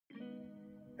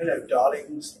Hello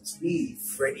darlings, it's me,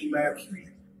 Freddie Mercury,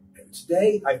 and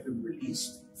today I've been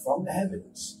released from the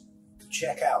heavens to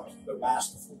check out the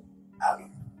masterful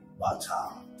Alip Ba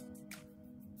Ta.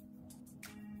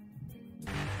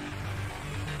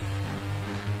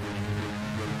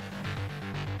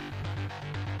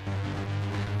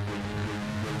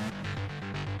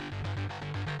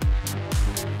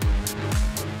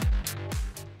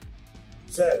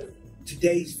 So, in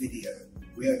today's video,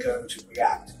 we are going to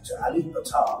react to Alip Ba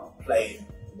Ta playing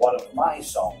one of my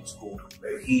songs called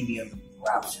Bohemian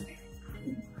Rhapsody.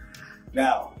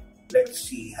 Now, let's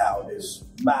see how this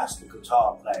master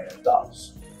guitar player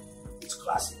does this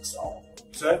classic song.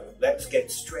 So, let's get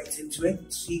straight into it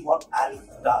and see what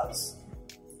Alip does.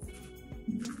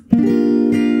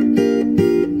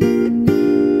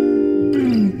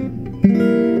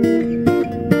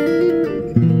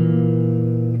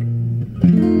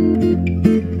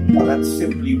 That's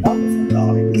simply wonderful,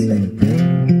 darling, isn't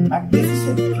it?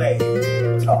 Magnificent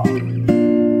playing guitar.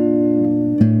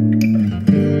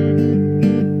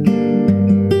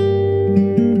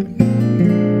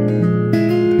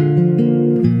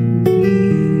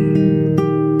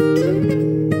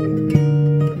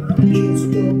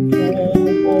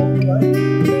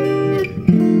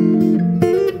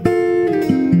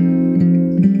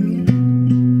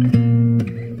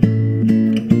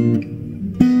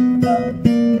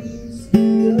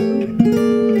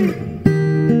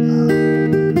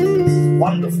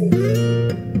 Wonderful,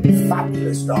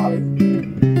 fabulous, darling.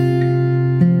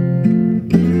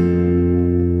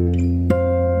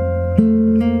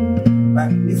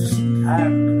 Magnificent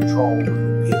hand control with a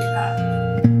big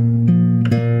hand.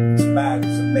 This man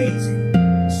is amazing,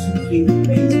 simply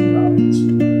amazing, darlings.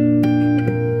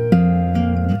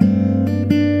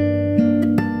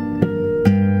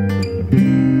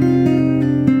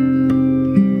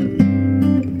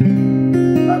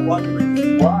 I'm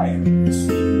wondering why this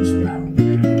seems now.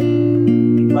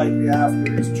 Might be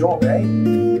after his job, eh?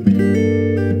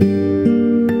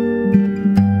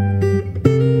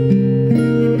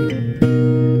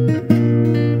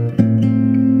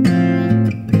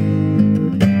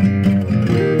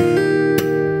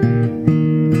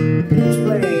 He's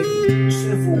playing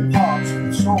several parts of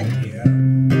the song here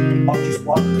on just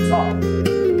one guitar.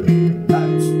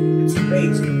 And it's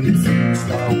amazing different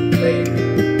style of playing.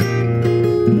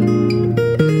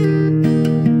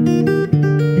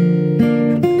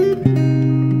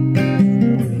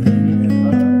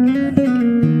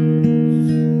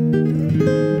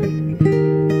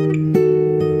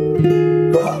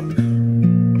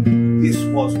 This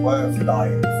was worth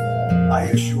dying for, I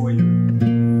assure you.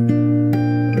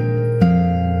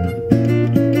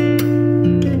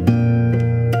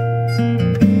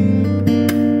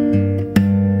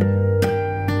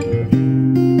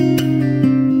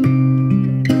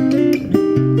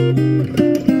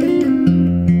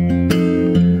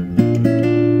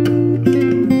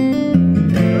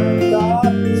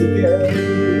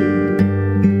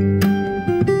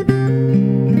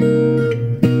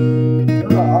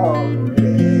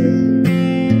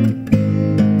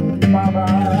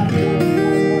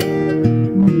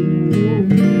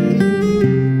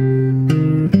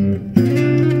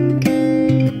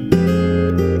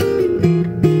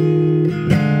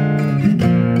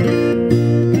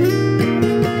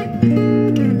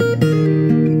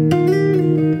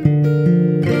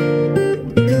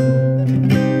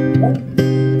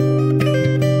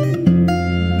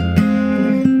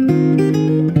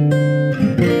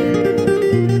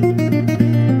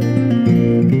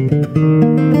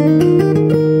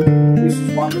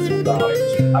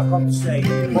 I've got to say,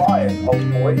 Brian,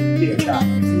 old boy, dear chap,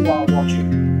 if you are watching,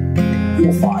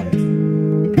 you're fired.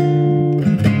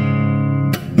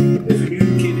 There's a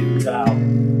new kid in town,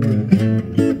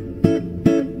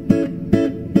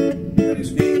 and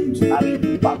his name's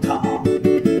Alip Ba Ta.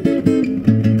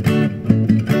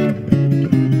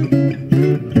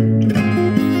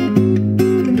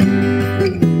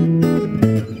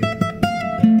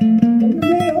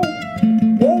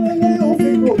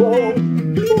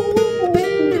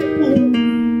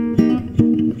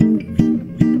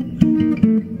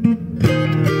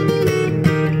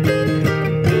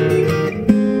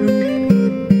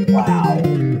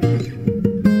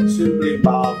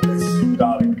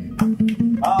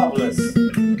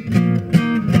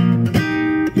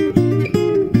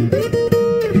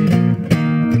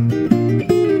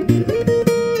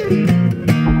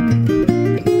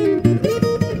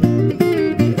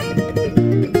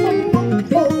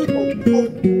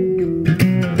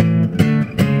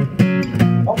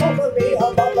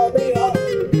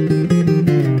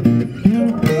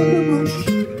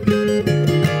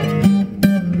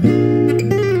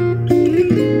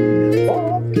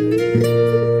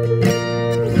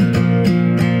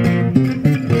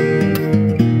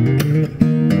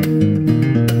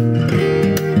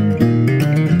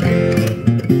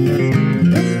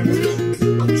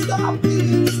 stop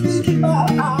me spinning my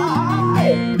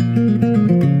eye.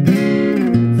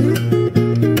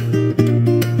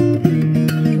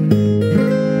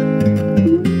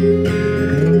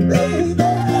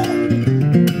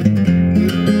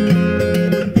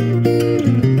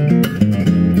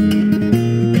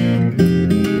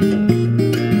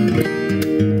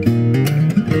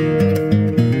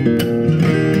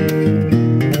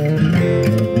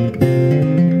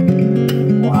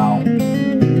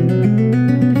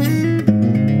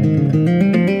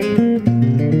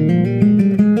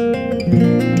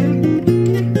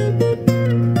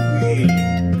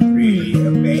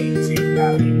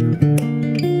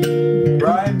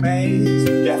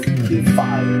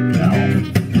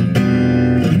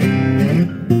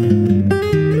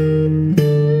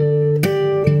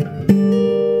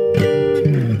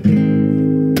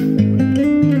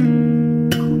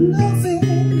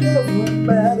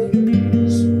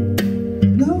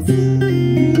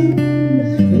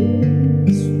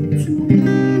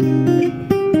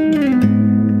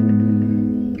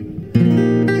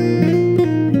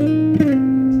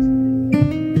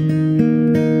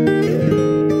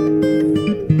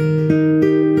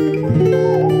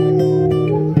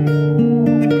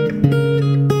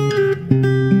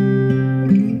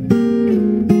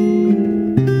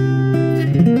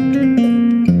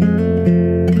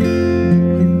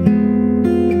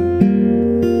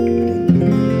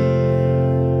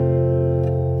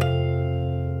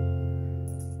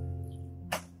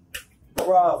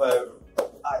 Bravo.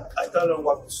 I don't know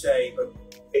what to say, but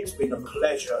it's been a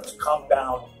pleasure to come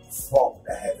down from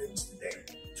the heavens today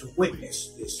to witness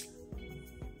this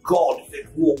God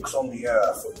that walks on the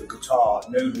earth with the guitar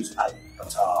known as Alip Ba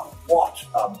Ta. What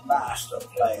a master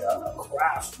player, a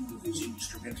craftsman of his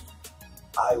instrument.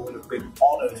 I would have been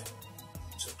honored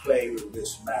to play with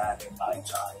this man in my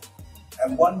time.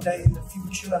 And one day in the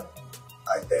future,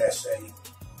 I dare say,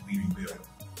 we will.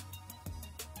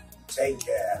 Take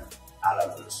care,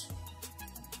 Alips.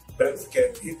 Don't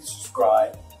forget to hit the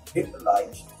subscribe, hit the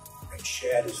like, and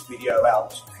share this video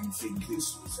out if you think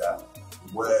this is a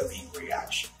worthy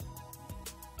reaction.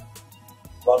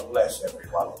 God bless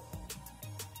everyone.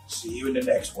 See you in the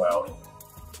next world.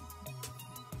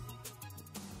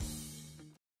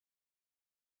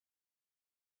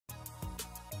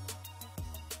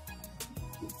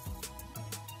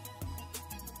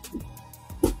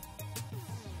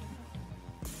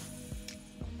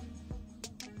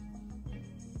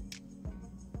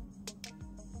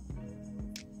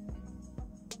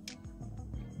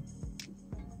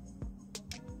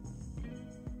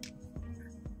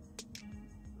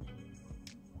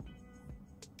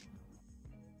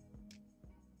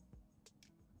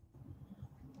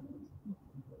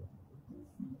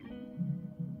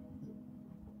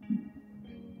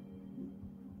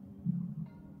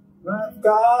 I've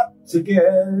got to go.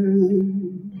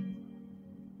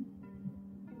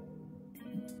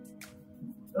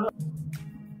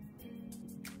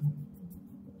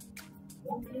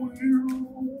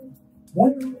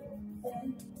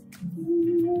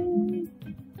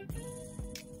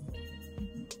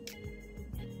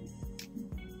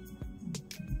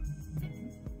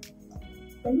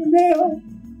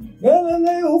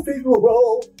 Galileo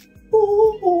Figaro.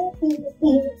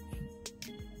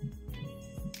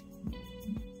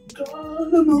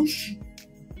 Carnamush.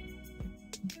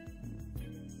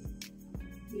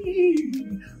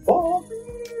 For me.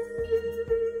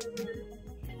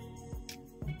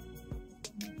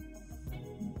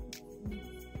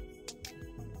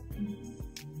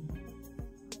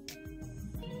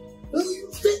 Do you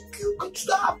think you could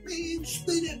stop me and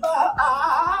spit in my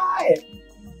eye?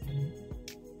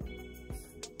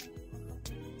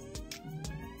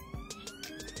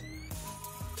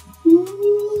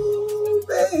 Ooh,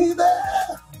 baby,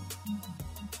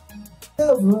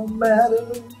 never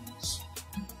matters.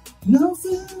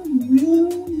 Nothing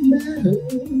really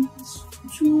matters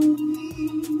to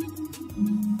me.